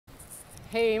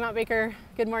Hey, Mount Baker,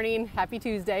 good morning, happy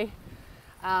Tuesday.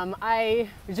 I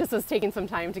just was taking some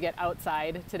time to get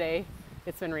outside today.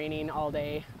 It's been raining all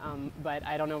day, but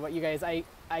I don't know about you guys.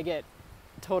 I get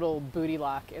total booty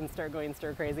lock and start going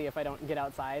stir crazy if I don't get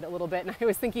outside a little bit. And I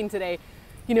was thinking today,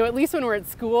 you know, at least when we're at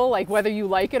school, like whether you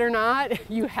like it or not,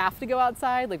 you have to go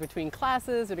outside, like between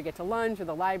classes or to get to lunch or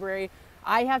the library.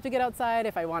 I have to get outside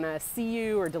if I want to see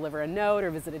you or deliver a note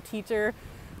or visit a teacher.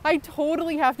 I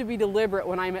totally have to be deliberate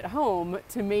when I'm at home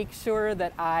to make sure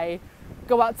that I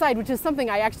go outside, which is something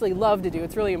I actually love to do.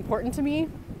 It's really important to me,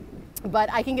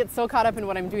 but I can get so caught up in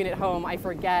what I'm doing at home, I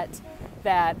forget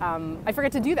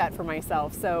to do that for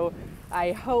myself. So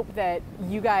I hope that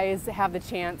you guys have the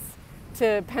chance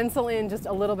to pencil in just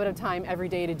a little bit of time every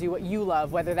day to do what you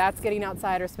love, whether that's getting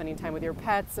outside or spending time with your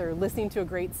pets or listening to a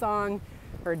great song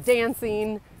or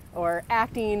dancing or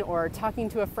acting or talking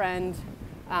to a friend.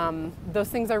 Those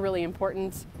things are really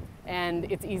important,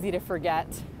 and it's easy to forget,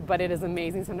 but it is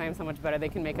amazing sometimes how much better they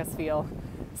can make us feel.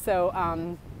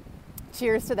 So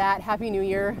cheers to that. Happy New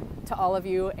Year to all of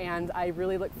you, and I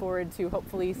really look forward to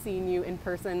hopefully seeing you in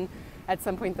person at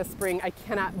some point this spring. I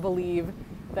cannot believe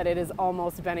that it has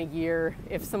almost been a year.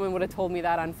 If someone would have told me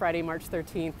that on Friday, March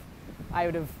 13th, I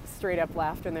would have straight up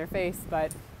laughed in their face,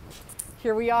 but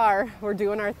here we are. We're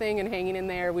doing our thing and hanging in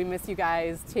there. We miss you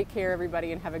guys. Take care,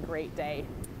 everybody, and have a great day.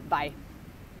 Bye.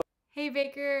 Hey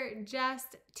Baker,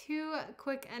 just two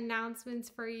quick announcements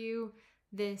for you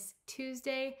this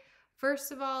Tuesday.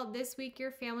 First of all, this week your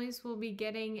families will be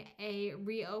getting a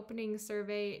reopening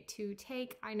survey to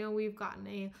take. I know we've gotten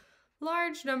a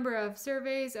large number of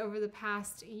surveys over the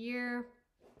past year.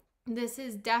 This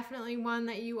is definitely one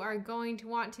that you are going to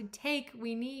want to take.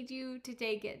 We need you to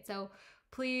take it. So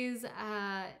please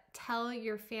tell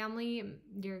your family,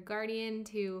 your guardian,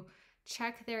 to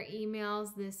check their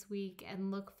emails this week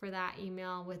and look for that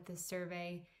email with the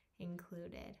survey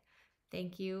included.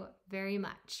 Thank you very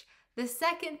much. The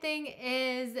second thing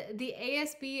is the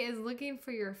ASB is looking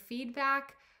for your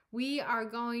feedback. We are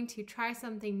going to try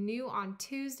something new on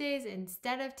Tuesdays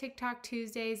instead of TikTok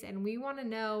Tuesdays, and we want to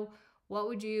know, what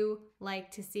would you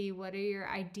like to see? What are your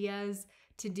ideas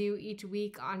to do each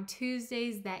week on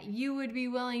Tuesdays that you would be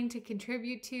willing to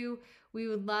contribute to? We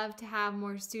would love to have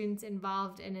more students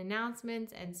involved in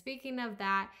announcements. And speaking of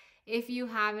that, if you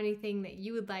have anything that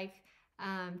you would like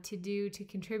to do to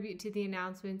contribute to the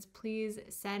announcements, please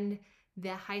send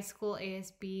the high school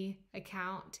ASB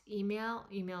account email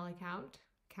account.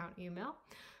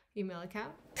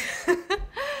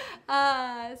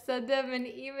 Send them an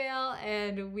email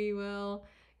and we will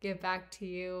get back to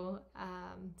you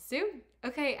soon.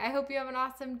 Okay, I hope you have an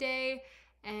awesome day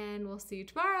and we'll see you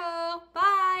tomorrow.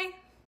 Bye.